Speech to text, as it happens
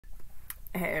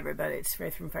Hey everybody, it's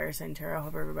Faith from Fire Sign Tarot.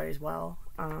 Hope everybody's well.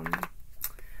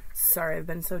 Sorry I've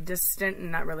been so distant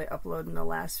and not really uploading the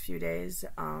last few days.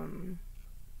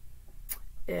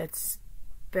 It's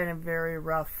been a very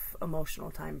rough emotional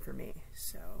time for me.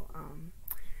 So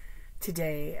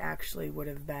today actually would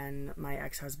have been my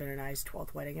ex-husband and I's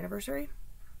 12th wedding anniversary.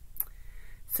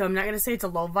 So I'm not going to say it's a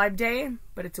low vibe day,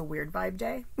 but it's a weird vibe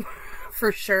day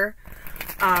for sure.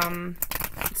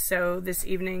 So this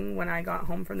evening when I got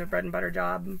home from the bread and butter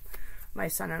job, my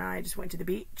son and I just went to the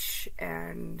beach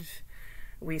and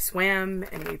we swam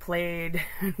and we played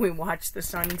and we watched the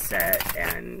sunset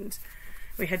and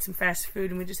we had some fast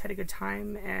food and we just had a good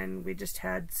time and we just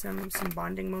had some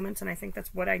bonding moments, and I think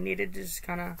that's what I needed to just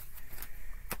kind of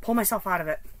pull myself out of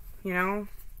it, you know?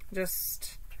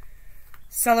 Just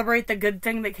celebrate the good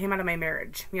thing that came out of my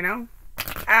marriage, you know?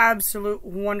 Absolute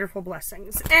wonderful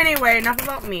blessings. Anyway, enough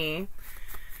about me.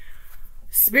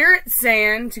 Spirit's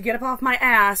saying to get up off my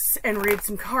ass and read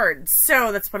some cards.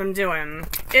 So that's what I'm doing.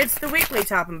 It's the weekly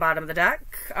top and bottom of the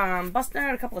deck. Busting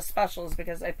out a couple of specials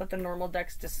because I put the normal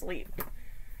decks to sleep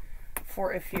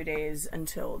for a few days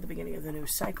until the beginning of the new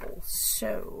cycle.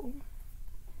 So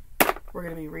we're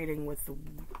going to be reading with the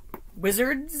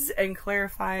wizards and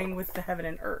clarifying with the heaven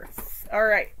and earth.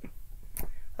 Alright.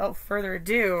 Without further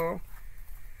ado,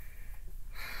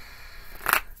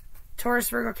 Taurus,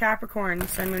 Virgo, Capricorn,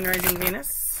 Sun, Moon, Rising,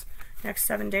 Venus. Next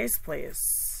 7 days,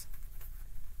 please.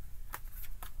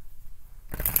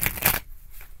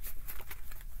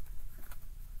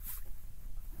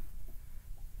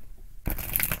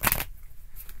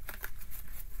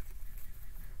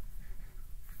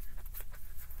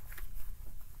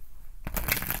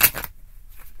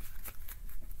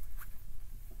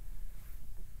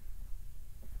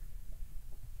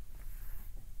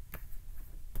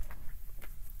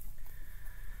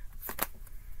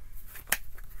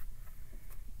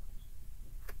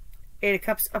 Eight of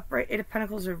Cups upright, Eight of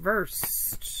Pentacles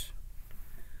reversed.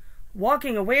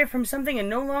 Walking away from something and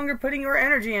no longer putting your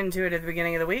energy into it at the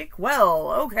beginning of the week.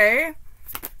 Well, okay.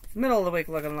 Middle of the week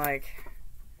looking like.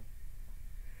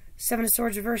 Seven of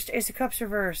Swords reversed, Ace of Cups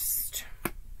reversed.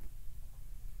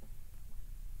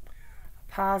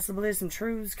 Possibly some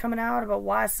truths coming out about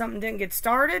why something didn't get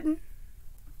started.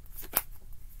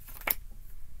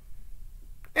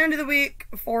 End of the week,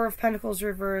 Four of Pentacles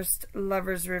reversed,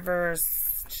 Lovers reversed.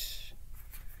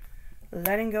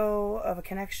 Letting go of a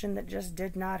connection that just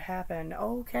did not happen.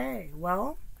 Okay,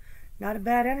 well, not a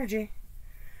bad energy.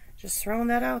 Just throwing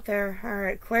that out there.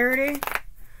 Alright, clarity.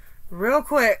 Real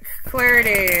quick,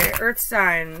 clarity. Earth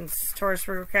signs. Taurus,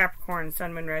 Virgo, Capricorn,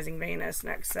 Sun, Moon, Rising, Venus.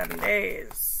 Next 7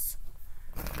 days.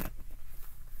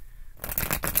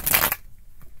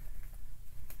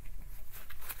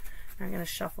 I'm going to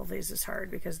shuffle these as hard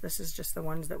because this is just the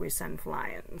ones that we send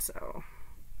flying, so...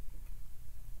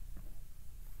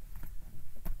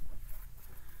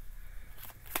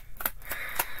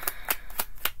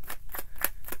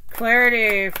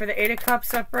 Clarity for the Eight of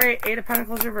Cups upright, Eight of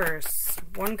Pentacles reverse.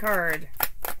 One card.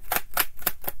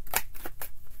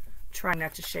 Try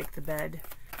not to shake the bed.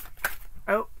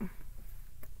 Oh.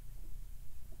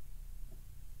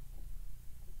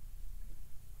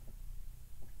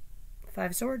 Five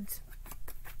of Swords.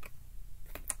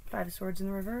 Five of Swords in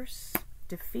the reverse.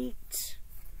 Defeat.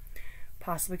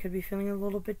 Possibly could be feeling a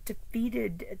little bit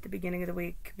defeated at the beginning of the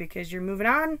week because you're moving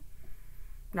on.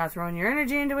 Not throwing your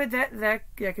energy into it.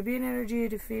 That could be an energy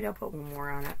of defeat. I'll put one more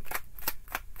on it.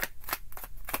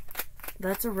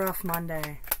 That's a rough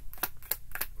Monday.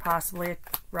 Possibly a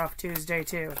rough Tuesday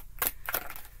too.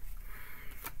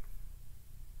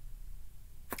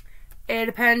 Eight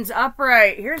of Pens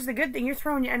upright. Here's the good thing. You're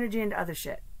throwing your energy into other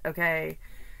shit. Okay?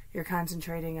 You're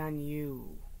concentrating on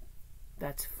you.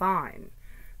 That's fine.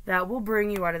 That will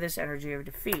bring you out of this energy of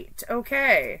defeat.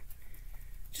 Okay.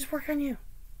 Just work on you.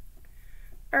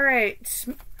 Alright,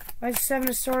 my Seven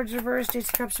of Swords reversed, Ace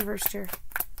of Cups reversed here.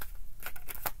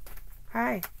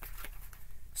 Hi.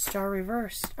 Star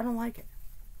reversed. I don't like it.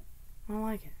 I don't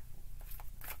like it.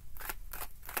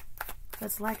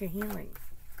 That's lack of healing.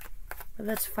 But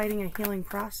that's fighting a healing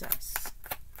process.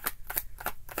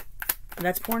 And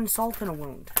that's pouring salt in a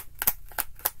wound.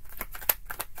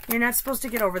 You're not supposed to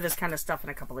get over this kind of stuff in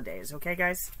a couple of days, okay,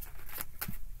 guys?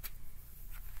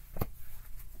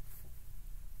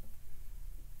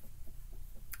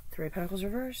 Three of Pentacles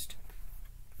reversed.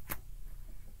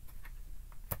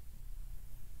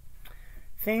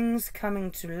 Things coming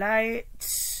to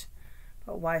light.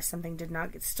 But why something did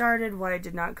not get started. Why it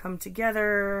did not come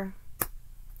together.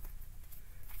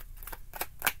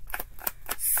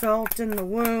 Salt in the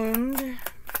wound.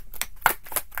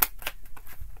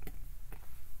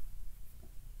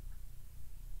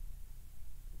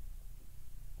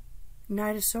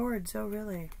 Knight of Swords. Oh,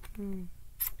 really? Could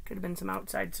have been some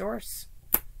outside source.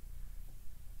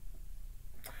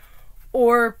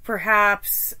 Or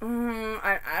perhaps,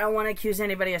 I don't want to accuse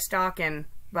anybody of stalking,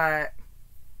 but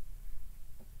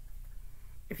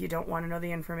if you don't want to know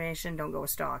the information, don't go with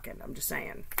stalking. I'm just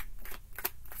saying.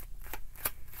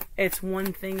 It's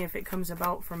one thing if it comes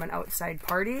about from an outside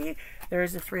party. There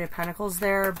is a Three of Pentacles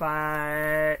there,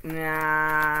 but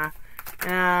nah.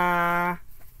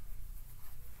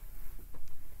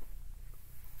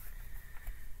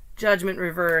 Judgment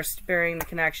reversed, burying the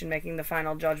connection, making the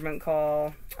final judgment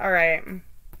call. Alright.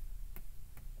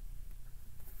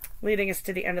 Leading us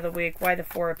to the end of the week. Why the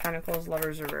Four of Pentacles,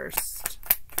 Lovers reversed.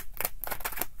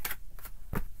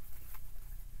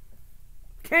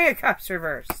 King of Cups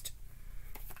reversed.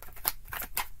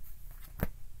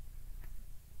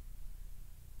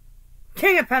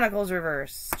 King of Pentacles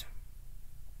reversed.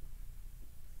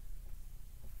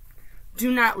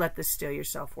 Do not let this steal your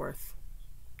self-worth.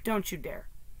 Don't you dare.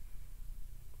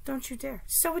 Don't you dare.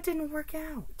 So it didn't work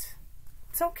out.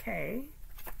 It's okay.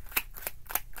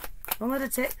 Don't let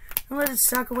it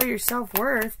suck away your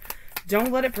self-worth.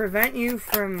 Don't let it prevent you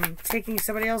from taking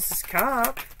somebody else's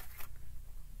cup.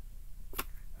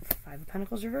 Five of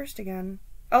Pentacles reversed again.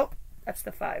 Oh, that's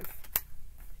the 5.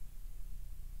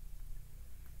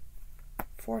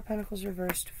 Four of Pentacles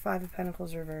reversed. 5 of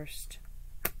Pentacles reversed.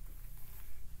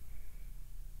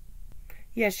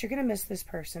 Yes, you're going to miss this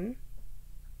person.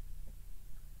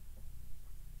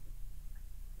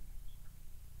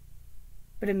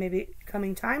 But it may be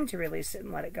coming time to release it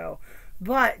and let it go.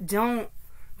 But don't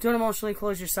emotionally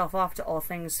close yourself off to all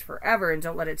things forever, and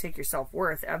don't let it take your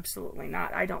self-worth. Absolutely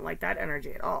not. I don't like that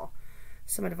energy at all.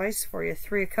 Some advice for you.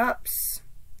 3 of Cups.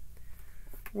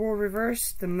 World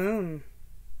reversed. The Moon.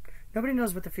 Nobody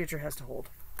knows what the future has to hold.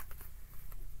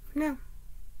 No.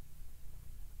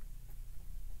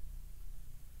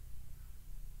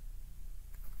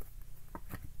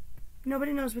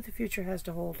 Nobody knows what the future has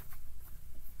to hold.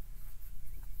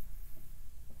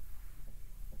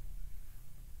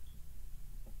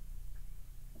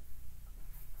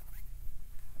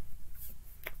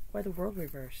 Why the World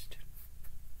reversed?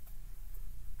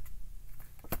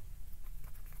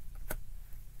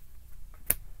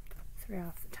 Three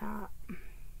off the top.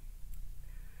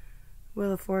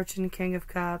 Wheel of Fortune, King of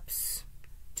Cups,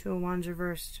 2 of Wands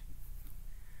reversed.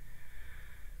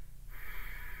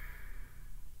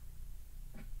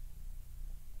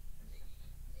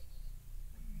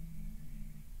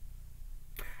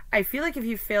 I feel like if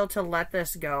you fail to let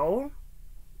this go,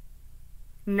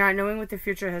 not knowing what the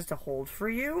future has to hold for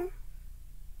you,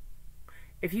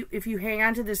 if you hang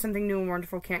on to this, something new and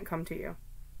wonderful can't come to you.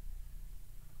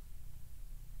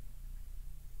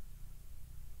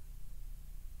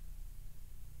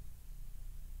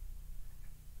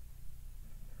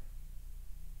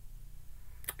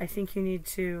 I think you need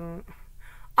to...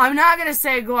 I'm not going to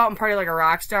say go out and party like a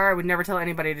rock star. I would never tell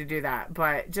anybody to do that.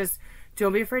 But just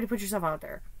don't be afraid to put yourself out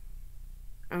there.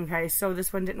 Okay, so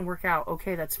this one didn't work out.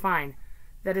 Okay, that's fine.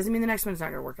 That doesn't mean the next one's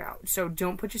not going to work out. So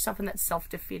don't put yourself in that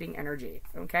self-defeating energy.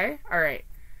 Okay? All right.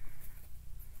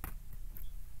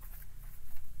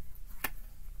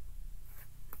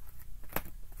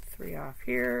 Three off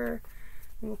here.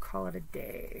 We'll call it a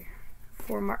day.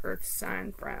 For my Earth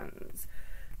sign friends.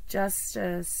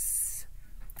 Justice.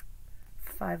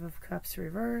 5 of Cups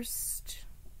reversed.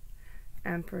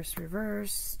 Empress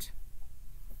reversed.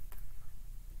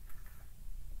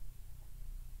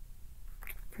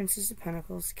 Princess of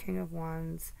Pentacles, King of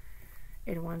Wands,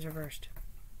 8 of Wands reversed.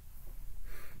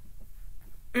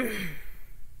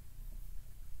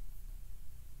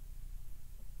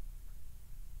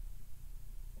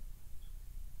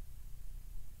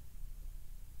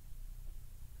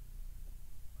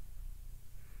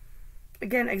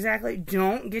 Again, exactly.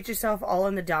 Don't get yourself all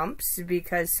in the dumps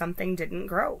because something didn't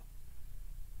grow.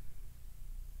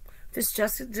 This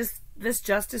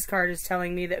Justice card is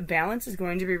telling me that balance is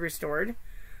going to be restored,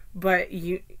 but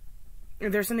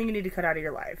there's something you need to cut out of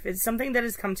your life. It's something that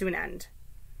has come to an end.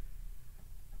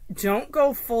 Don't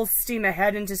go full steam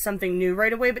ahead into something new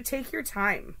right away, but take your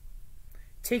time.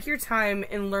 Take your time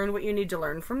and learn what you need to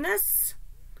learn from this.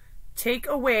 Take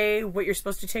away what you're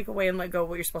supposed to take away and let go of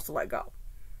what you're supposed to let go.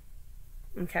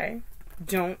 Okay?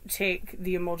 Don't take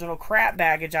the emotional crap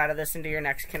baggage out of this into your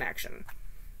next connection.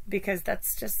 Because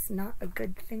that's just not a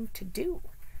good thing to do.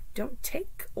 Don't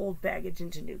take old baggage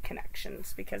into new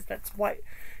connections, because that's why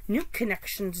new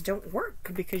connections don't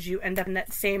work, because you end up in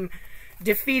that same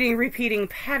defeating, repeating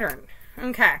pattern.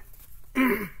 Okay.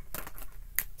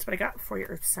 That's what I got for you,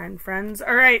 Earth sign friends.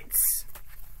 All right.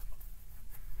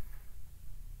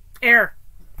 Air.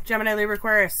 Gemini, Libra,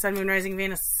 Aquarius, Sun, Moon, Rising,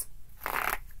 Venus.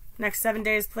 Next 7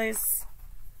 days, please.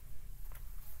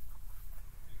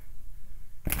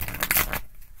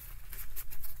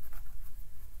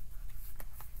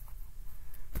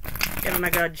 Give him a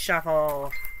good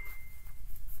shuffle.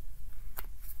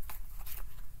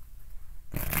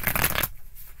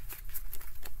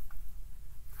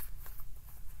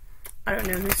 I don't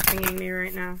know who's pinging me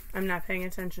right now. I'm not paying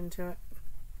attention to it.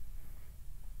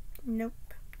 Nope,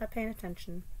 not paying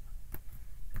attention.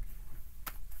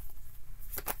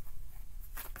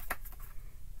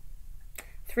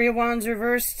 Three of Wands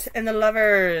reversed and the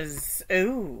Lovers.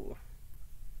 Ooh.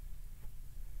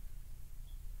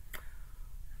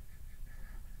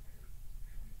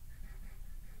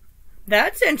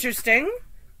 That's interesting.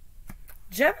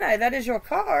 Gemini, that is your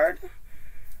card.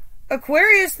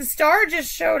 Aquarius, the Star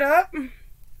just showed up.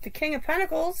 The King of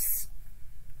Pentacles.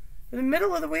 In the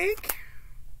middle of the week.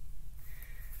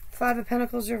 Five of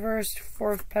Pentacles reversed.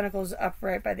 Four of Pentacles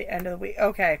upright by the end of the week.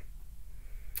 Okay.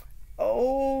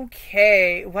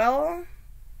 Okay. Well.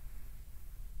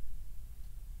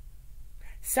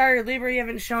 Sorry, Libra, you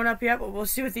haven't shown up yet, but we'll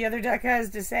see what the other deck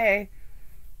has to say.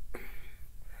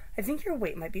 I think your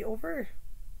wait might be over.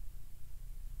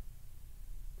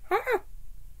 Huh?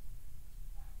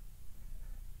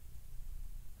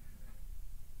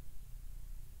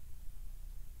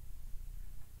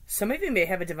 Some of you may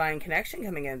have a divine connection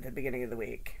coming in at the beginning of the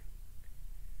week.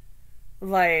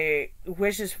 Like,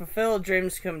 wishes fulfilled,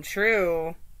 dreams come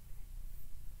true.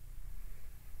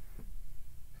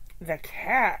 The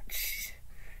catch.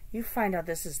 You find out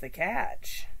this is the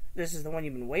catch. This is the one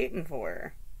you've been waiting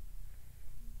for.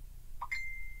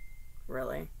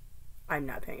 Really? I'm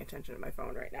not paying attention to my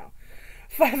phone right now.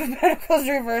 Five of Pentacles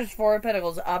reversed, Four of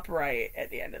Pentacles upright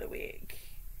at the end of the week.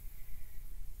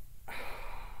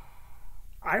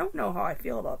 I don't know how I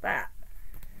feel about that.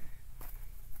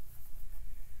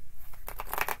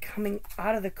 Coming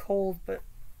out of the cold, but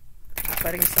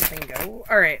letting something go.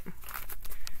 Alright.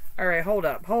 Alright, hold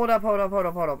up. Hold up.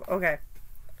 Okay.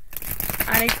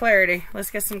 I need clarity.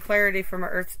 Let's get some clarity from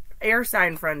our air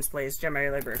sign friends, please. Gemini,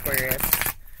 Libra, Aquarius.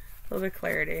 A little bit of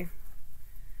clarity.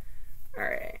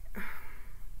 Alright.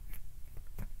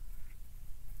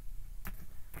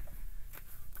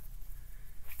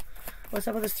 What's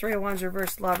up with this Three of Wands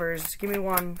reversed Lovers? Give me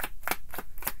one.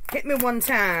 Hit me one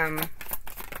time.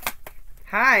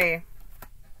 Hi.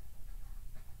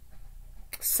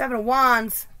 Seven of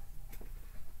Wands.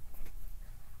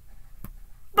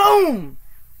 Boom!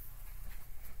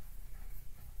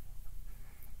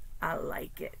 I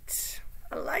like it.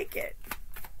 I like it.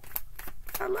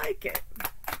 I like it.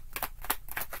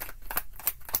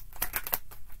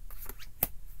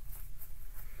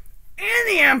 And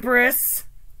the Empress.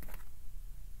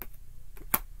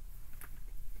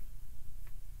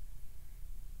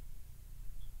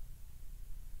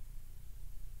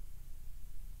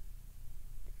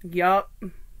 Yup.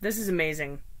 This is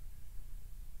amazing.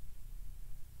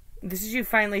 This is you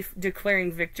finally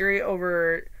declaring victory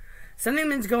over something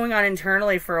that's going on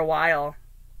internally for a while.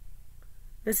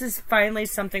 This is finally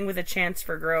something with a chance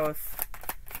for growth.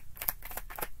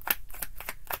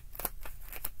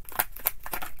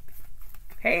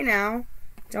 Hey now.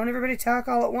 Don't everybody talk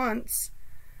all at once.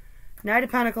 Knight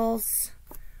of Pentacles.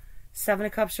 Seven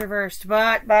of Cups reversed.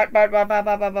 But.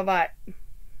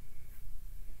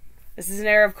 This is an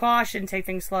air of caution. Take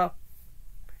things slow.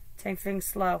 Take things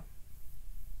slow.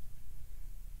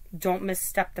 Don't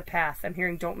misstep the path. I'm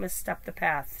hearing don't misstep the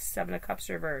path. Seven of Cups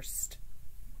reversed.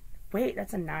 Wait,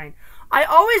 that's a 9. I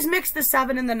always mix the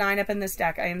 7 and the 9 up in this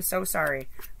deck. I am so sorry.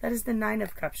 That is the 9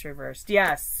 of Cups reversed.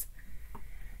 Yes.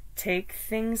 Take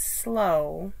things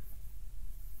slow.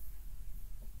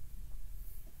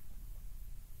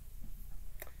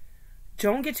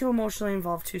 Don't get too emotionally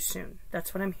involved too soon.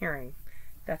 That's what I'm hearing.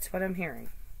 That's what I'm hearing.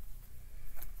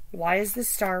 Why is the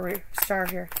star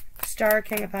here? Star,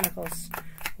 King of Pentacles.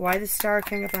 Why the Star,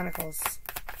 King of Pentacles?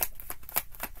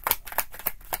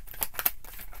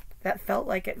 That felt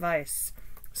like advice.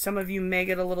 Some of you may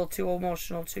get a little too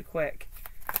emotional too quick.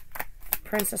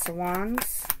 Princess of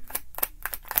Wands.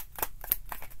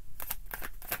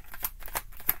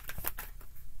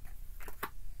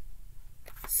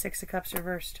 Six of Cups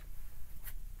reversed.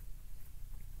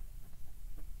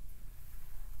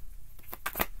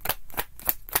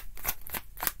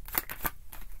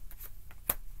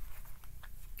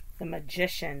 The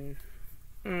Magician.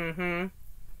 Mm-hmm.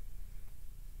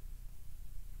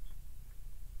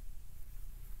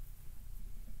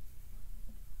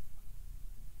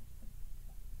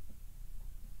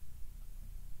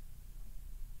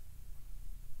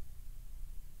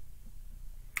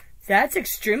 That's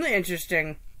extremely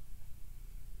interesting.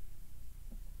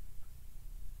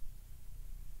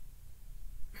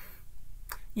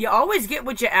 You always get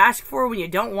what you ask for when you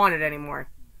don't want it anymore.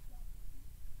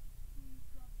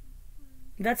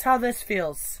 That's how this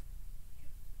feels.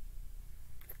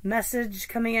 Message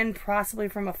coming in possibly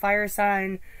from a fire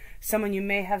sign. Someone you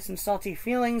may have some salty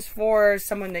feelings for.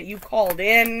 Someone that you called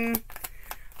in.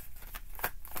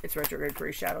 It's retrograde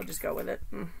pre-shadow. Just go with it.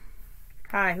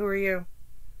 Hi, who are you?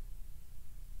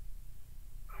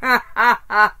 Ha ha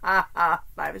ha ha ha.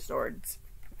 5 of Swords.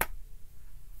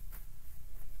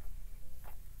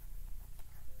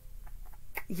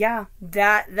 Yeah,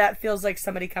 that feels like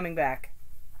somebody coming back.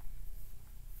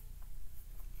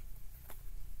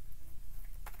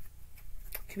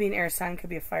 Could be an air sign, could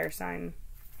be a fire sign.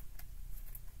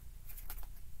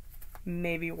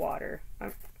 Maybe water.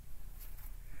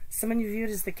 Someone you viewed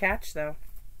as the catch, though.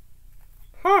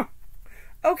 Huh.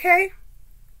 Okay.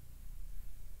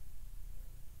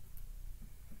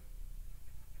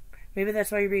 Maybe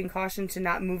that's why you're being cautioned to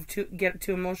not get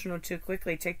too emotional too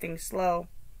quickly. Take things slow.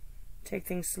 Take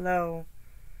things slow.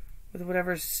 With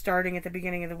whatever's starting at the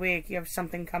beginning of the week, you have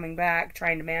something coming back,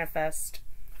 trying to manifest.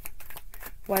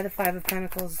 Why the 5 of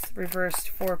Pentacles reversed,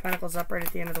 4 of Pentacles upright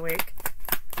at the end of the week?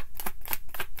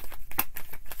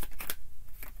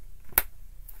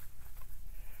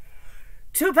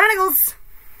 Two of Pentacles.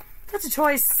 That's a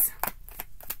choice.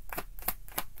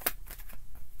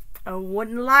 I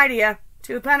wouldn't lie to you.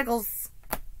 2 of Pentacles.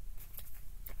 A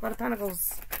lot of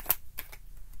Pentacles.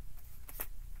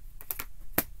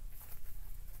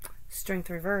 Strength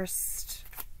reversed.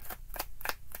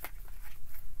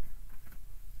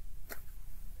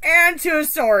 And 2 of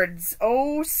Swords.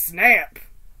 Oh, snap.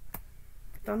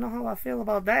 Don't know how I feel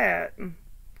about that.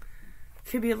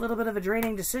 Could be a little bit of a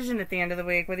draining decision at the end of the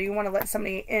week, whether you want to let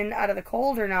somebody in out of the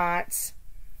cold or not.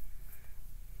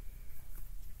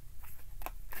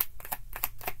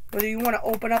 Whether you want to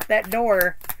open up that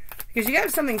door. Because you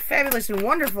have something fabulous and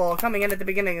wonderful coming in at the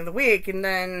beginning of the week, and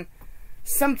then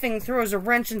something throws a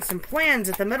wrench in some plans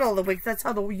at the middle of the week. That's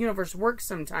how the universe works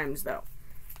sometimes, though.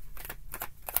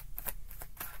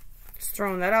 Just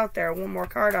throwing that out there. One more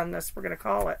card on this. We're going to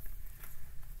call it.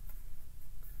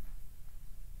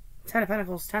 10 of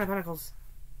Pentacles. 10 of Pentacles.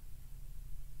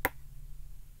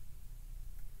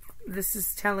 This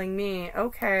is telling me,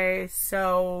 okay,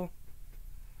 so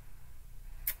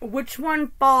which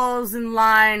one falls in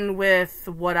line with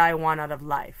what I want out of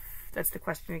life? That's the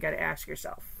question you got to ask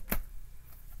yourself.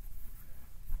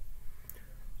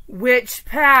 Which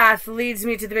path leads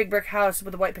me to the big brick house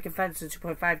with the white picket fence and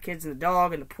 2.5 kids and the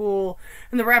dog and the pool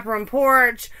and the wraparound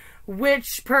porch?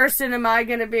 Which person am I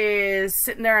going to be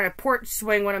sitting there on a porch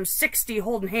swing when I'm 60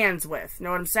 holding hands with?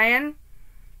 Know what I'm saying?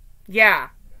 Yeah.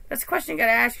 That's a question you got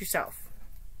to ask yourself.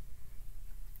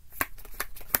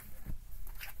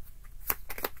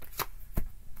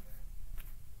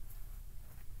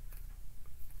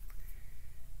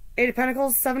 Eight of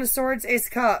Pentacles, 7 of Swords, Ace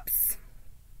of Cups.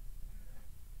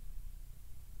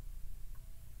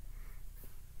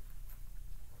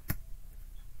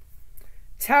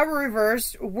 Tower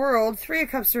reversed, World, 3 of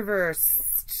Cups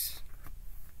reversed.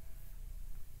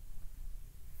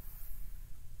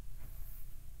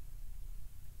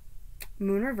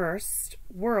 Moon reversed,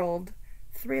 World,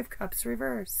 3 of Cups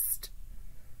reversed.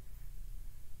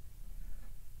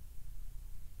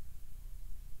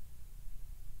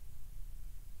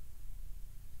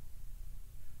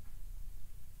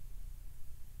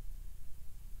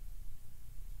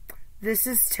 This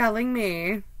is telling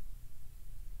me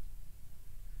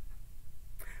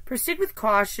proceed with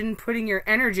caution, putting your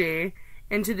energy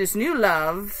into this new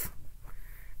love.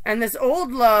 And this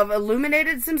old love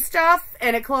illuminated some stuff,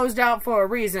 and it closed out for a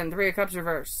reason. 3 of Cups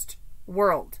reversed.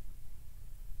 World.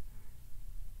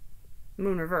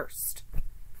 Moon reversed.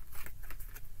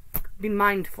 Be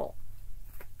mindful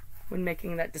when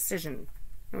making that decision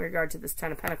in regard to this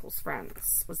 10 of Pentacles,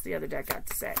 friends. What's the other deck got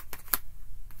to say?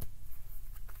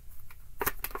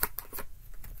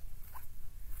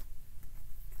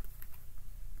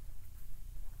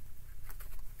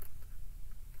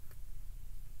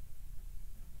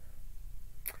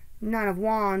 Nine of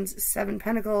Wands, 7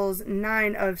 Pentacles,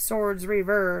 9 of Swords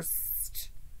reversed.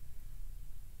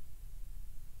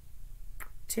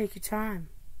 Take your time.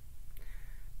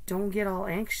 Don't get all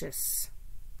anxious.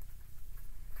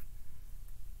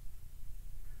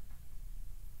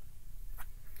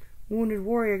 Wounded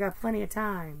Warrior got plenty of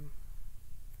time.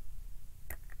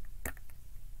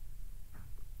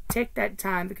 Take that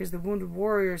time because the Wounded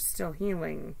Warrior is still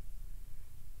healing.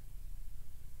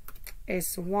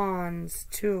 Ace of Wands,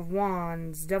 2 of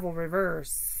Wands, Devil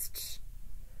reversed.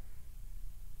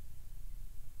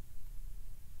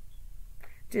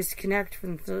 Disconnect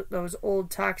from those old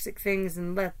toxic things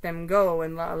and let them go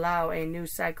and allow a new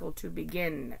cycle to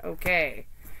begin. Okay.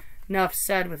 Enough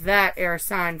said with that, air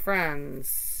sign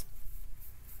friends.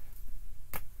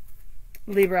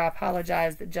 Libra,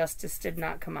 apologize that justice did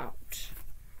not come out.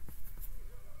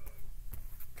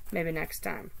 Maybe next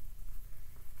time.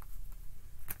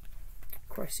 Of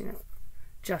course, you know,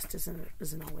 justice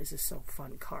isn't always a so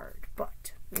fun card,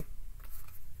 but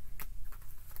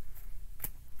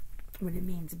when it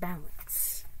means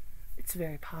balance, it's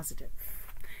very positive.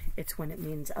 It's when it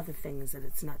means other things that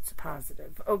it's not so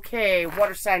positive. Okay,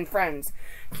 water sign friends.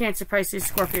 Cancer, Pisces,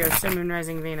 Scorpio, Sun, Moon,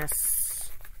 Rising, Venus.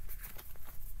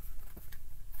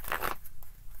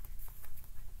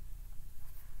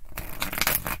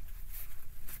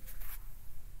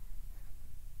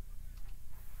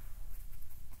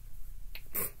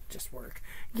 Just work.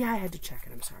 Yeah, I had to check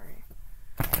it. I'm sorry.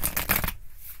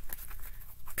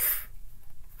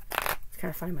 It's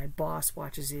kind of funny. My boss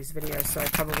watches these videos, so I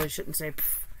probably shouldn't say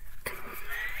pff.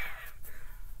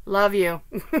 Love you.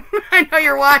 I know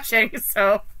you're watching,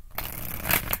 so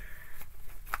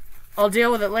I'll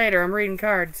deal with it later. I'm reading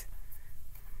cards.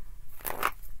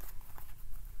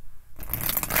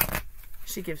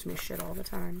 She gives me shit all the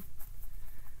time.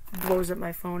 Blows up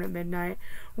my phone at midnight.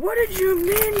 What did you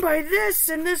mean by this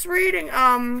in this reading?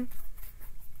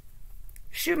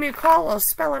 Shoot me a call. I'll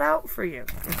spell it out for you.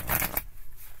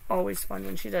 Always fun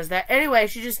when she does that. Anyway,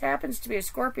 she just happens to be a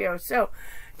Scorpio. So,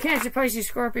 Cancer, Pisces,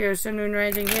 Scorpio, Sun, Moon,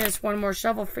 Rising, Venus. One more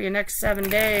shovel for your next 7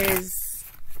 days.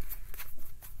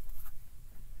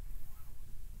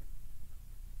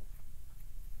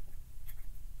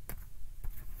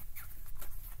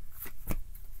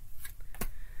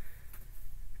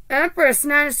 Empress,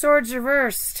 9 of Swords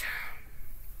reversed.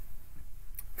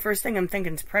 First thing I'm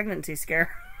thinking is pregnancy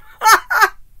scare.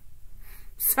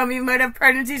 Some of you might have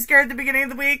pregnancy scare at the beginning of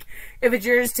the week. If it's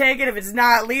yours, take it. If it's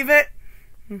not, leave it.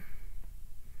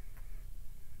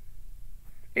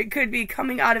 It could be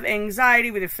coming out of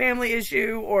anxiety with a family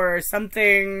issue or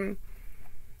something.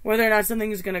 Whether or not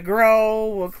something is going to grow,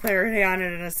 we'll clarity on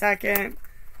it in a second.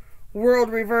 World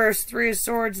reversed, 3 of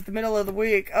Swords at the middle of the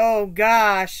week. Oh,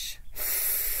 gosh.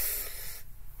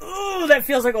 Ooh, that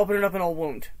feels like opening up an old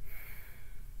wound.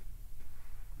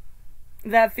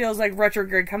 That feels like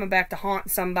retrograde coming back to haunt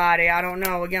somebody. I don't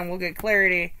know. Again, we'll get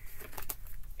clarity.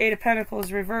 8 of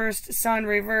Pentacles reversed. Sun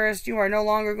reversed. You are no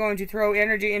longer going to throw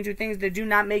energy into things that do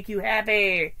not make you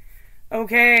happy.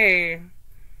 Okay.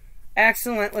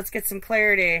 Excellent. Let's get some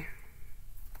clarity.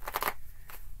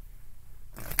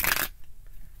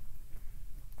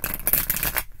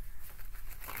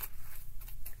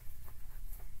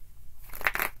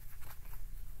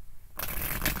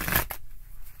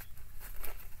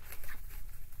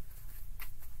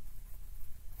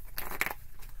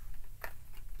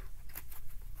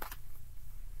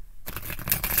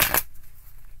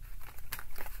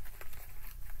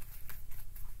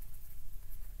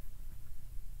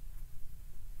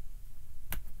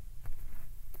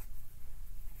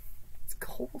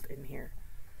 Cold in here.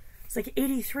 It's like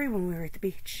 83 when we were at the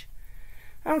beach.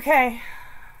 Okay.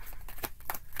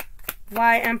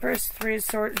 Why Empress, 3 of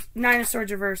Swords, 9 of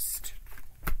Swords reversed.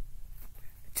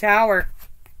 Tower.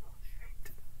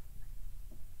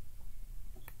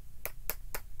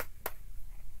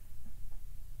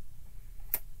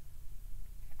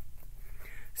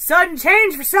 Sudden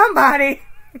change for somebody.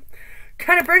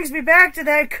 Kind of brings me back to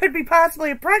that. Could be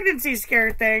possibly a pregnancy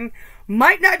scare thing.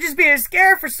 Might not just be a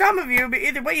scare for some of you, but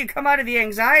either way you come out of the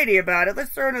anxiety about it.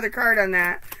 Let's throw another card on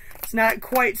that. It's not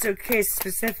quite so case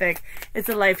specific. It's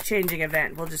a life-changing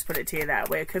event. We'll just put it to you that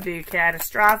way. It could be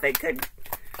catastrophic.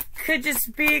 Could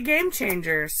just be a game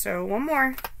changer. So one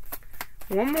more.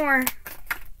 One more.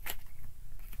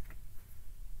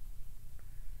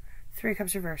 3 of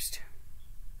Cups reversed.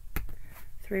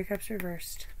 3 of Cups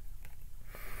reversed.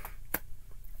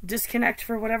 Disconnect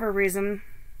for whatever reason.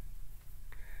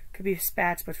 Could be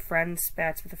spats with friends,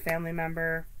 spats with a family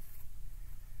member.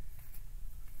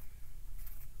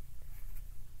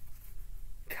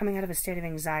 Coming out of a state of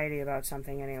anxiety about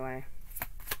something anyway.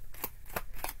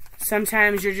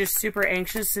 Sometimes you're just super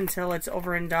anxious until it's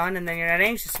over and done, and then you're not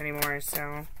anxious anymore.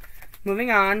 So,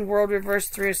 moving on. World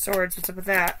reversed, 3 of Swords. What's up with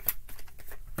that?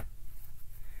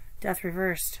 Death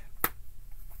reversed.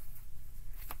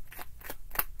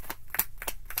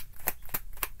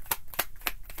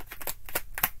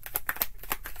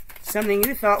 Something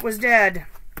you thought was dead.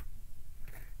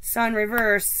 Sun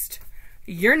reversed.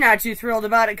 You're not too thrilled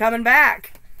about it coming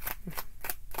back.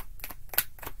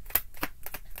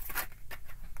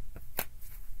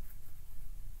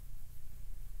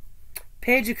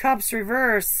 Page of Cups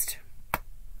reversed.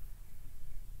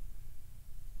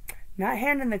 Not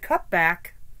handing the cup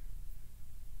back.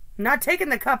 Not taking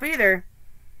the cup either.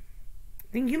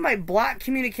 I think you might block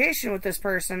communication with this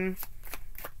person.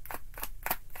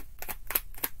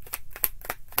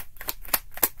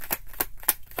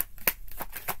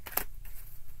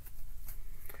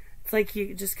 It's like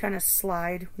you just kind of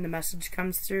slide when the message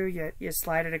comes through. You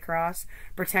slide it across.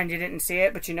 Pretend you didn't see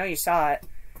it, but you know you saw it.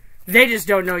 They just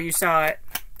don't know you saw it.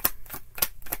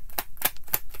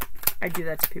 I do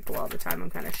that to people all the time. I'm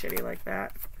kind of shitty like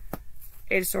that.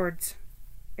 Eight of Swords.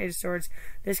 Eight of Swords.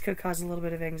 This could cause a little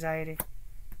bit of anxiety.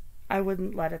 I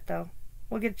wouldn't let it, though.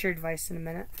 We'll get your advice in a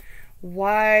minute.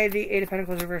 Why the Eight of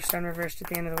Pentacles reversed, unreversed at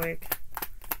the end of the week?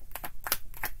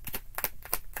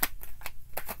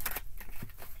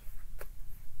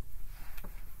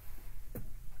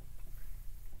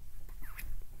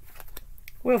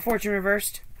 Wheel of Fortune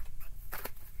reversed.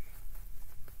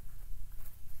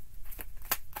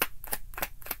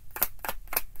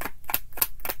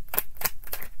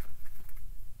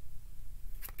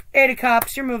 Eight of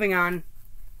Cups, you're moving on.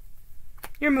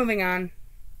 You're moving on.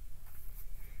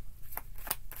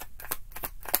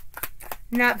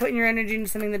 Not putting your energy into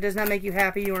something that does not make you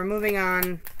happy. You are moving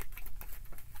on.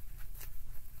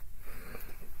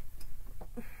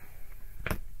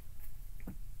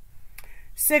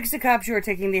 Six of Cups, you are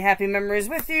taking the happy memories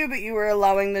with you, but you are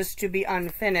allowing this to be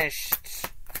unfinished.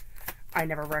 I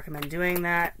never recommend doing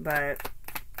that, but,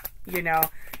 you know,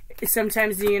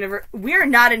 sometimes the universe... We are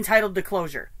not entitled to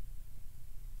closure.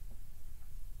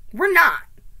 We're not.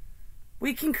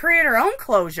 We can create our own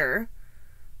closure,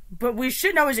 but we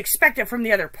shouldn't always expect it from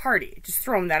the other party. Just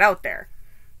throwing that out there.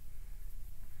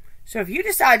 So if you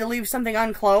decide to leave something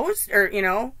unclosed, or, you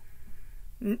know,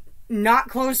 not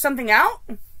close something out,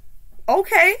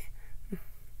 okay.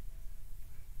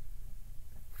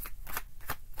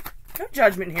 No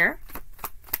judgment here.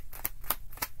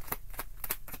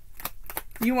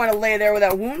 You want to lay there with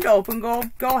that wound open, go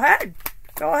ahead.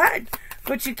 Go ahead.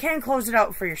 But you can close it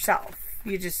out for yourself.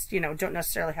 You just, you know, don't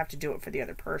necessarily have to do it for the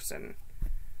other person.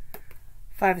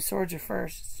 Five of Swords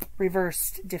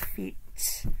reversed defeat.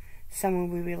 Someone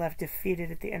will be left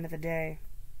defeated at the end of the day.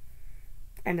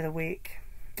 End of the week.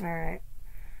 Alright.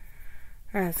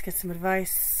 Alright, let's get some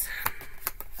advice.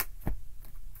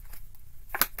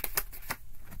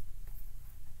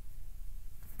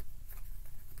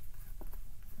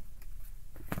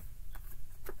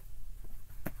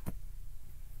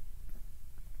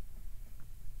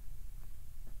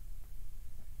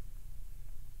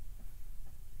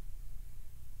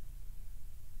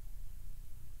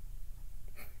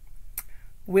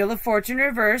 Wheel of Fortune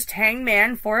reversed,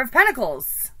 Hangman, Four of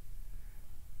Pentacles.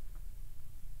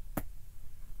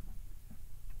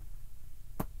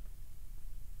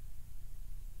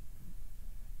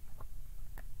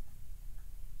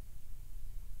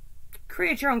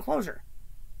 Create your own closure.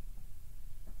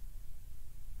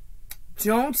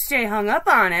 Don't stay hung up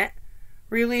on it.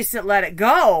 Release it, let it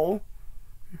go.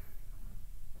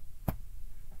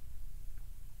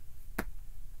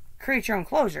 Create your own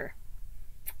closure.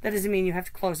 That doesn't mean you have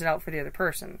to close it out for the other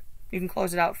person. You can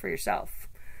close it out for yourself.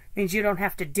 It means you don't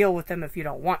have to deal with them if you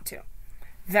don't want to.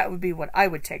 That would be what I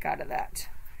would take out of that.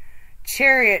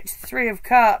 Chariot, Three of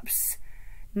Cups,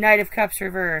 Knight of Cups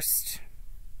reversed.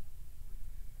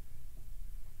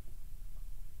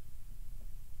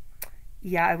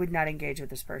 Yeah, I would not engage with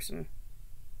this person.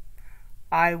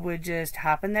 I would just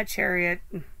hop in that chariot,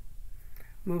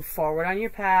 move forward on your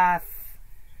path,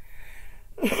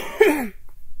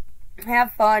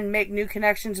 have fun, make new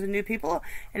connections with new people.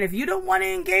 And if you don't want to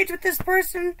engage with this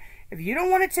person, if you don't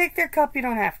want to take their cup, you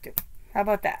don't have to. How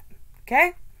about that?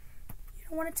 Okay? You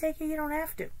don't want to take it, you don't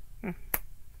have to.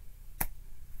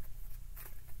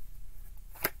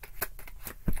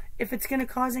 If it's going to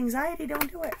cause anxiety,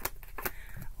 don't do it.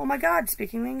 Oh my God,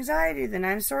 speaking of anxiety, the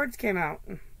Nine of Swords came out.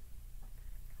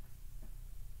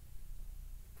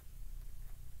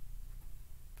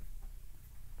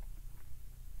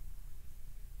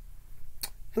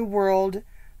 The World,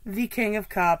 the King of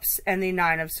Cups, and the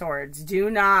Nine of Swords. Do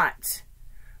not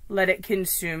let it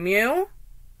consume you.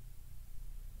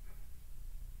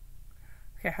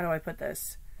 Okay, how do I put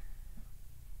this?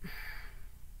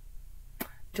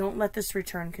 Don't let this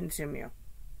return consume you.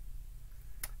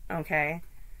 Okay?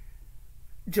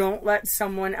 Don't let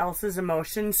someone else's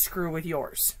emotions screw with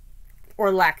yours.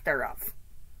 Or lack thereof.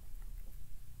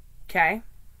 Okay?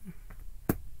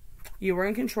 You are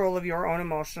in control of your own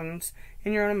emotions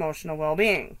and your own emotional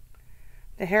well-being.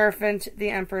 The Hierophant, the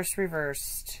Empress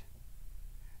reversed.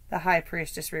 The High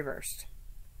Priestess reversed.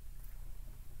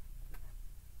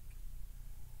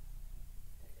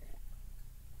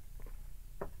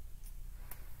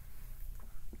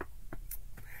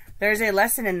 There's a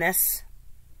lesson in this.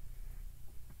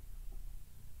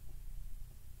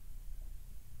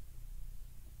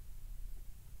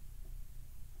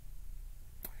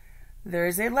 There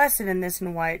is a lesson in this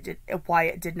and why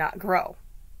it did not grow.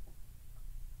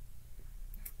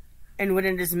 And when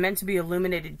it is meant to be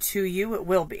illuminated to you, it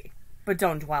will be. But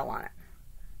don't dwell on it.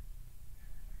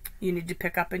 You need to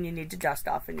pick up and you need to dust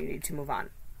off and you need to move on.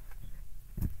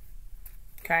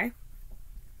 Okay?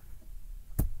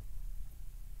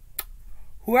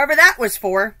 Whoever that was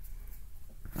for,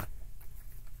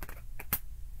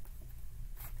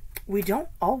 we don't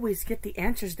always get the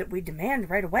answers that we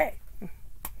demand right away.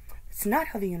 It's not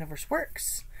how the universe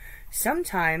works.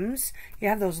 Sometimes you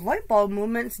have those light bulb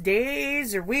moments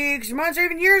days or weeks or months or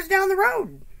even years down the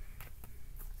road.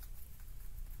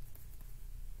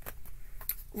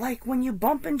 Like when you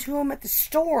bump into them at the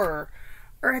store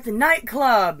or at the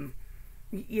nightclub.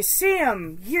 You see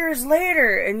them years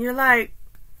later and you're like,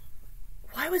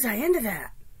 why was I into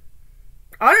that?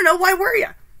 I don't know, why were you?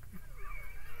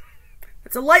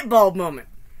 It's a light bulb moment.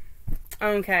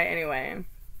 Okay, anyway.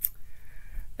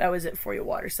 That was it for you,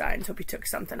 water signs. Hope you took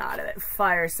something out of it.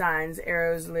 Fire signs,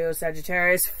 Aries, Leo,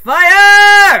 Sagittarius.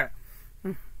 Fire!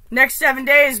 Next 7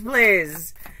 days,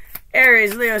 please.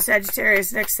 Aries, Leo,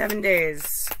 Sagittarius, next 7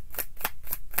 days.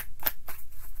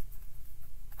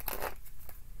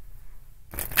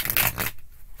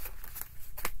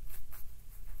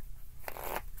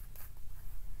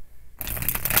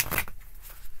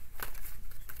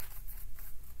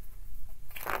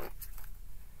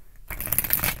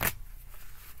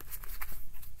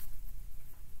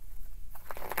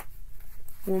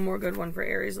 One more good one for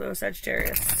Aries, Leo,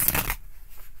 Sagittarius.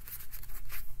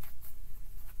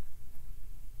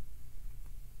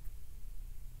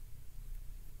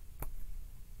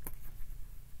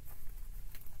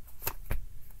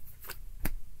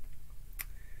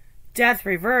 Death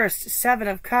reversed. 7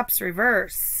 of Cups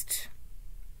reversed.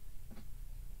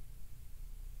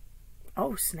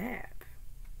 Oh, snap.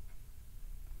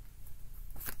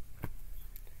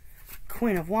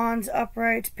 Queen of Wands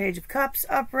upright. Page of Cups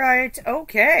upright.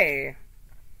 Okay.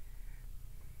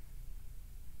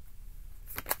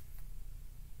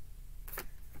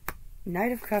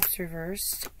 Knight of Cups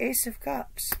reversed. Ace of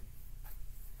Cups.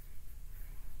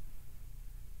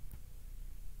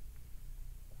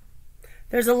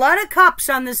 There's a lot of cups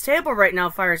on this table right now,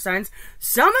 fire signs.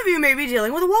 Some of you may be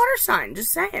dealing with a water sign.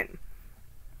 Just saying.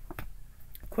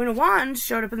 Queen of Wands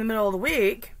showed up in the middle of the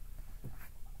week.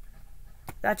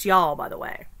 That's y'all, by the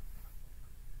way.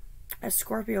 A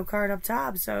Scorpio card up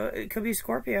top, so it could be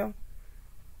Scorpio.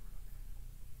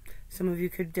 Some of you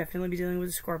could definitely be dealing with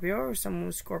a Scorpio or someone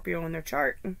with Scorpio in their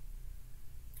chart.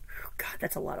 God,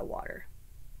 that's a lot of water.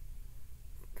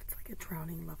 That's like a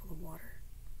drowning level of water.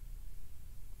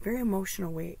 Very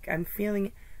emotional week. I'm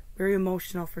feeling very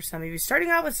emotional for some of you.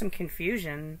 Starting out with some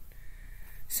confusion.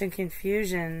 Some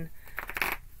confusion.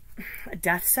 A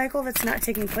death cycle that's not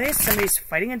taking place. Somebody's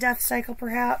fighting a death cycle,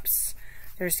 perhaps.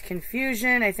 There's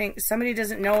confusion. I think somebody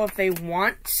doesn't know if they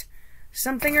want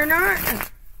something or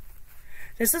not.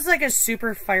 This is like a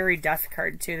super fiery death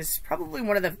card, too. This is probably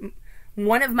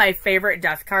one of my favorite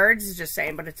death cards. Just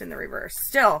saying, but it's in the reverse.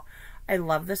 Still, I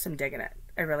love this. I'm digging it.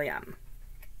 I really am.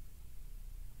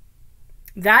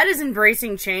 That is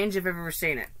embracing change if I've ever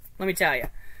seen it. Let me tell you.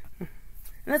 And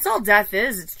that's all death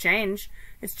is. It's change.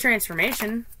 It's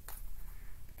transformation.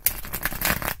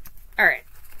 Alright.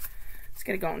 Let's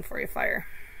get it going for you, fire.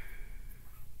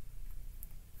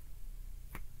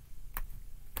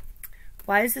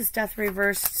 Why is this death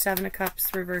reversed? 7 of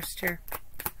Cups reversed here.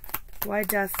 Why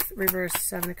death reversed?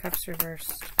 7 of Cups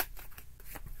reversed.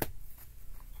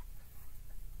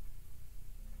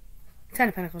 10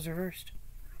 of Pentacles reversed.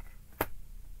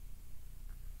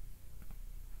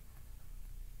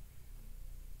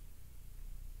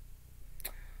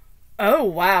 Oh,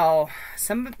 wow.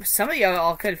 Some of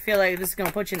y'all could feel like this is going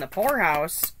to put you in the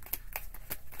poorhouse.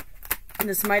 And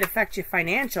this might affect you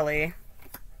financially.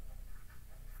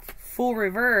 Fool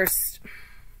reversed.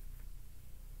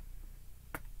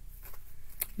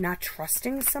 Not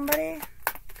trusting somebody.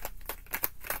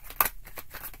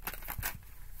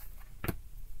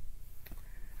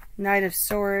 Knight of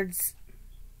Swords.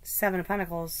 7 of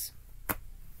Pentacles.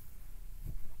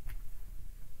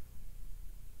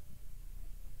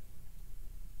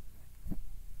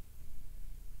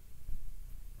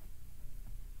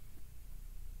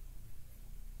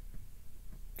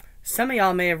 Some of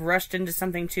y'all may have rushed into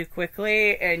something too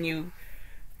quickly and you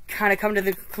kind of come to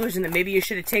the conclusion that maybe you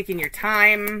should have taken your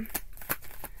time.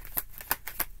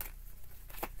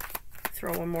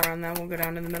 Throw one more on that. We'll go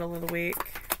down to the middle of the week.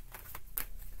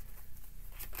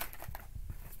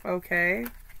 Okay.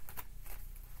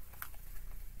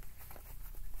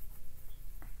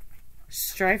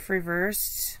 Strife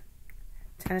reversed.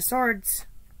 Ten of Swords.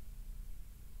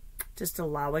 Just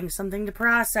allowing something to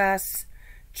process.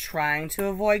 Trying to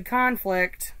avoid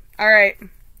conflict. Alright.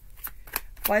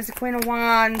 Why is the Queen of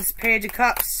Wands, Page of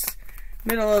Cups,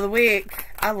 middle of the week?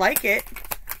 I like it.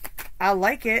 I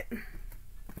like it.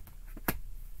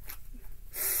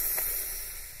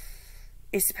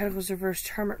 Ace of Pentacles reversed.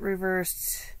 Hermit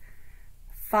reversed.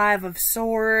 Five of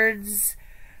Swords.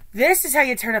 This is how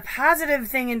you turn a positive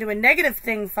thing into a negative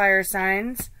thing, fire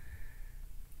signs.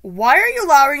 Why are you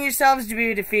allowing yourselves to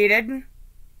be defeated?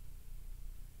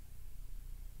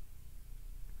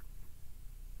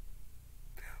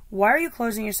 Why are you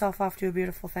closing yourself off to a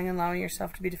beautiful thing and allowing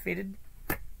yourself to be defeated?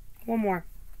 One more.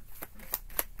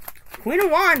 Queen of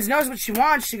Wands knows what she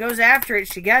wants. She goes after it.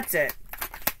 She gets it.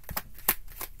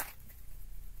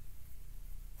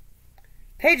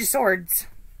 Page of Swords.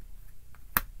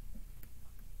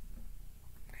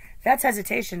 That's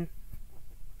hesitation.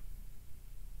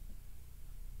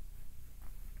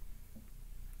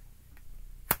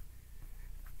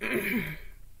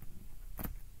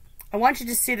 I want you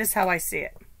to see this how I see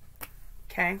it.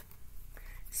 Okay?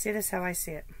 See this how I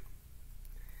see it.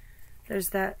 There's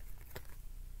that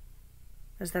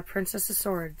Princess of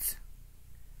Swords.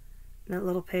 And that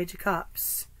little Page of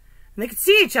Cups. And they can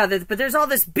see each other, but there's all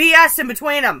this BS in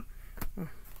between them.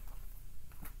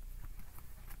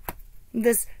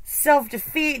 This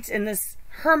self-defeat and this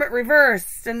Hermit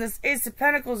reversed and this Ace of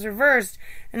Pentacles reversed.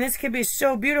 And this could be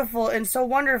so beautiful and so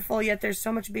wonderful, yet there's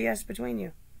so much BS between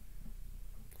you.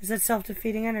 Is that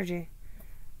self-defeating energy?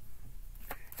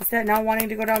 Is that not wanting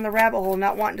to go down the rabbit hole,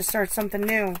 not wanting to start something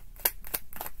new?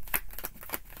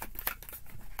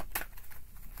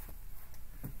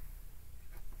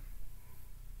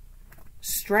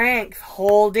 Strength,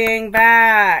 holding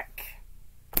back.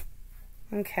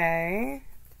 Okay.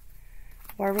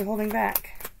 Why are we holding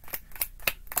back?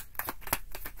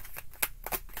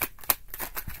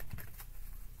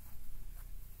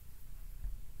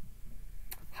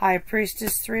 High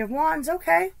Priestess, Three of Wands.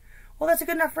 Okay. Well, that's a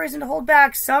good enough reason to hold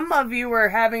back. Some of you are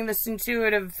having this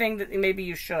intuitive thing that maybe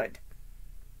you should.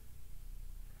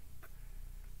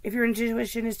 If your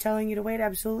intuition is telling you to wait,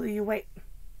 absolutely you wait.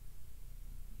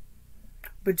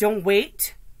 But don't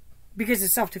wait because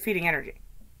it's self-defeating energy.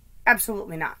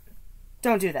 Absolutely not.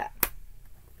 Don't do that.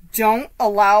 Don't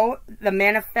allow the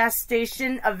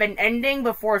manifestation of an ending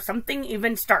before something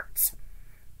even starts.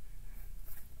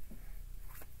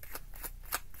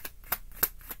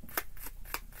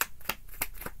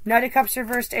 Knight of Cups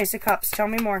reversed, Ace of Cups. Tell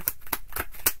me more.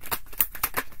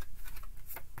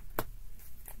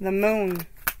 The Moon.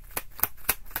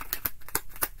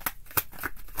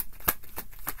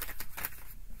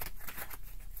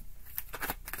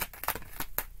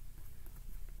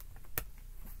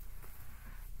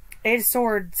 Eight of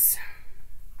Swords.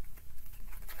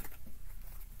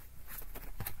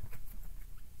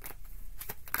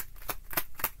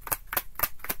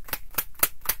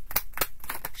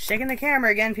 Shaking the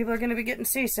camera again. People are going to be getting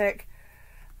seasick.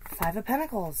 Five of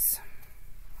Pentacles.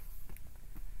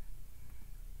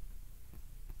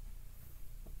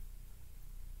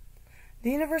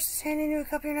 The universe is handing you a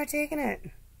cup. You're not taking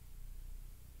it.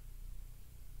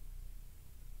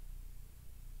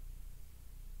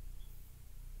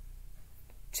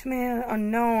 Too many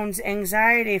unknowns.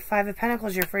 Anxiety. Five of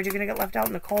Pentacles. You're afraid you're going to get left out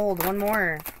in the cold. One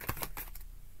more.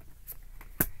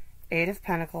 Eight of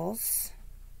Pentacles.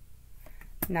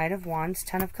 Knight of Wands,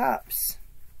 Ten of Cups.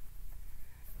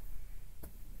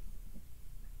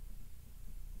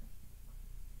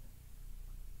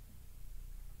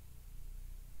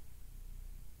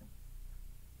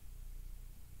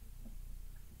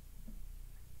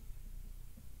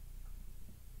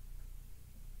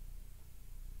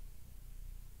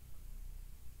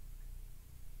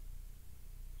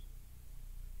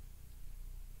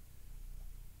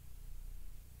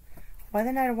 Why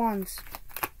the Knight of Wands?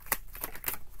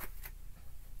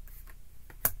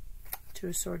 Two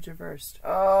of Swords reversed.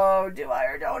 Oh, do I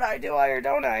or don't I? Do I or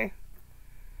don't I?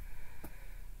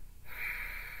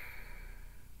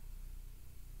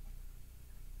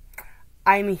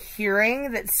 I'm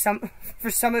hearing that for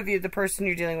some of you, the person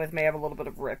you're dealing with may have a little bit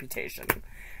of reputation.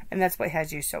 And that's what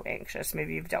has you so anxious.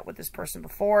 Maybe you've dealt with this person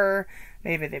before.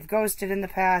 Maybe they've ghosted in the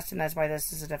past, and that's why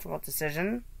this is a difficult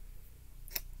decision.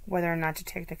 Whether or not to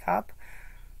take the cup.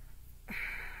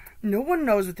 No one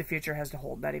knows what the future has to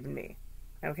hold, not even me.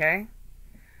 Okay?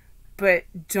 But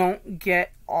don't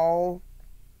get all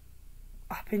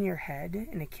up in your head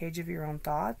in a cage of your own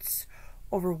thoughts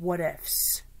over what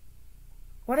ifs.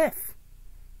 What if?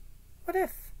 What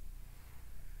if?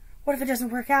 What if it doesn't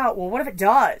work out? Well, what if it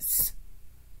does?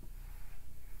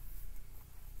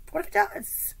 What if it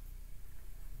does?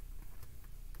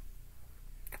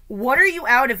 What are you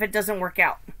out if it doesn't work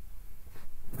out?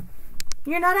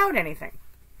 You're not out anything.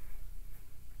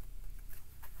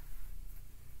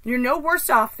 You're no worse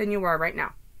off than you are right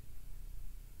now.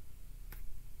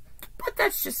 But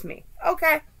that's just me.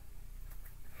 Okay.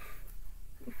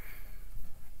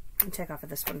 I'll take off of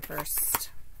this one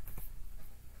first.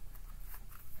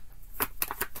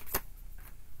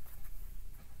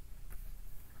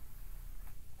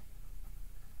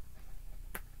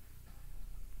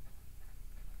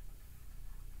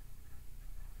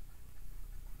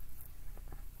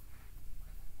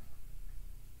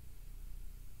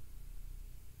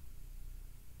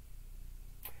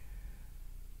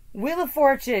 Wheel of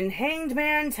Fortune, Hanged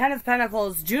Man, Ten of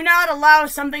Pentacles. Do not allow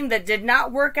something that did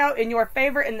not work out in your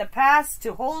favor in the past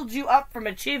to hold you up from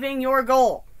achieving your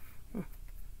goal.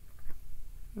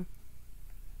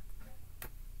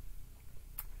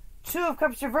 Two of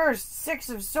Cups reversed, Six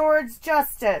of Swords,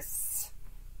 Justice.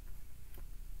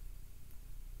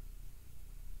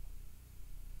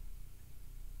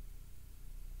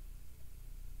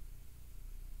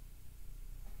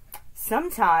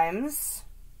 Sometimes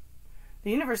the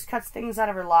universe cuts things out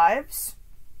of our lives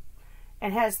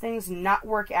and has things not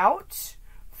work out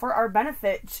for our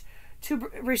benefit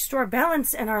to restore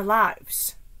balance in our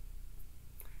lives.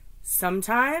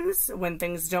 Sometimes when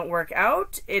things don't work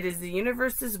out, it is the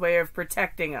universe's way of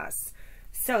protecting us.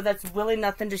 So that's really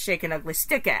nothing to shake an ugly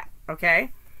stick at,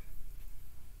 okay?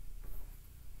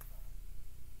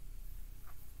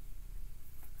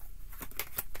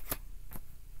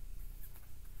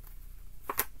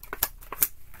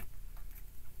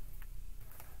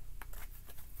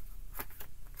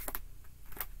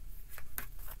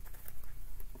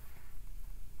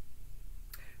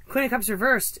 Queen of Cups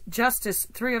reversed. Justice.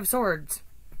 Three of Swords.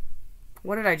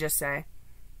 What did I just say?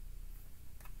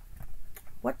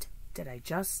 What did I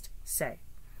just say?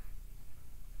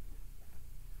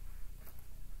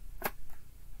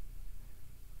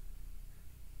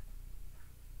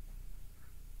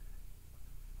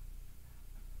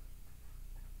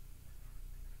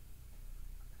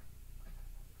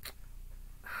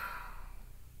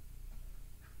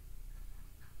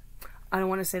 I don't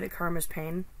want to say that karma is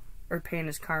pain. Or pain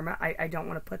is karma. I don't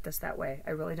want to put this that way. I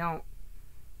really don't.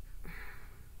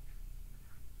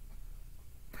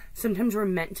 Sometimes we're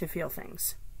meant to feel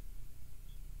things.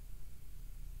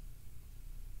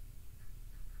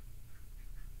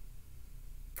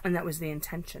 And that was the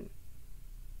intention.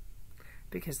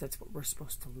 Because that's what we're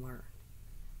supposed to learn.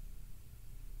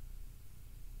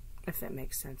 If that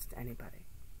makes sense to anybody.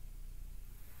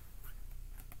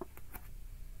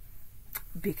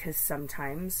 Because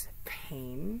sometimes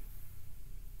pain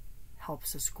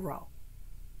helps us grow.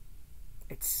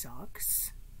 It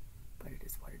sucks, but it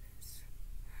is what it is.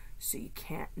 So you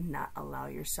can't not allow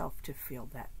yourself to feel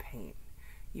that pain.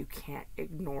 You can't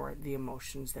ignore the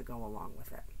emotions that go along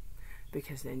with it.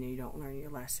 Because then you don't learn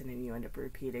your lesson and you end up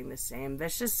repeating the same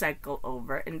vicious cycle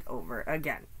over and over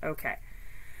again. Okay.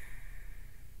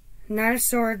 Nine of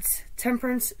Swords,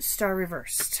 Temperance, Star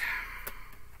reversed.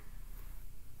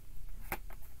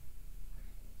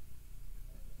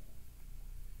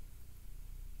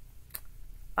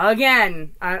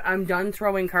 Again, I'm done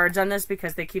throwing cards on this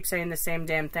because they keep saying the same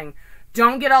damn thing.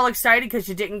 Don't get all excited because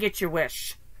you didn't get your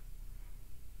wish.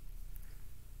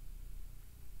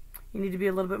 You need to be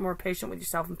a little bit more patient with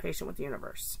yourself and patient with the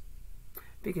universe.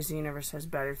 Because the universe has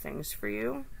better things for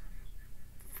you.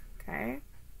 Okay?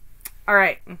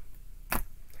 Alright.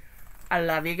 I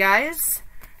love you guys.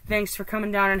 Thanks for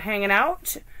coming down and hanging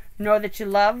out. Know that you're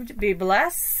loved. Be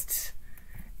blessed.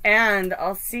 And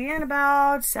I'll see you in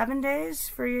about 7 days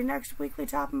for your next weekly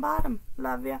top and bottom.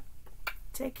 Love ya.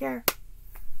 Take care.